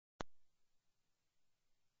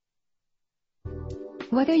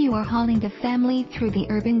Whether you are hauling the family through the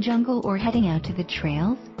urban jungle or heading out to the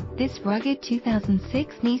trails, this rugged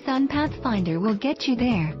 2006 Nissan Pathfinder will get you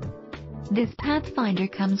there. This Pathfinder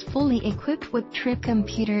comes fully equipped with trip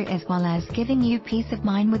computer as well as giving you peace of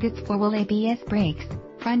mind with its 4-wheel ABS brakes,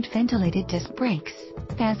 front ventilated disc brakes,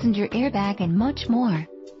 passenger airbag and much more.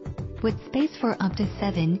 With space for up to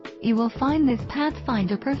 7, you will find this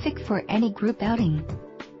Pathfinder perfect for any group outing.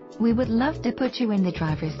 We would love to put you in the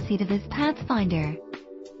driver's seat of this Pathfinder.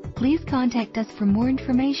 Please contact us for more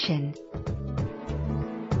information.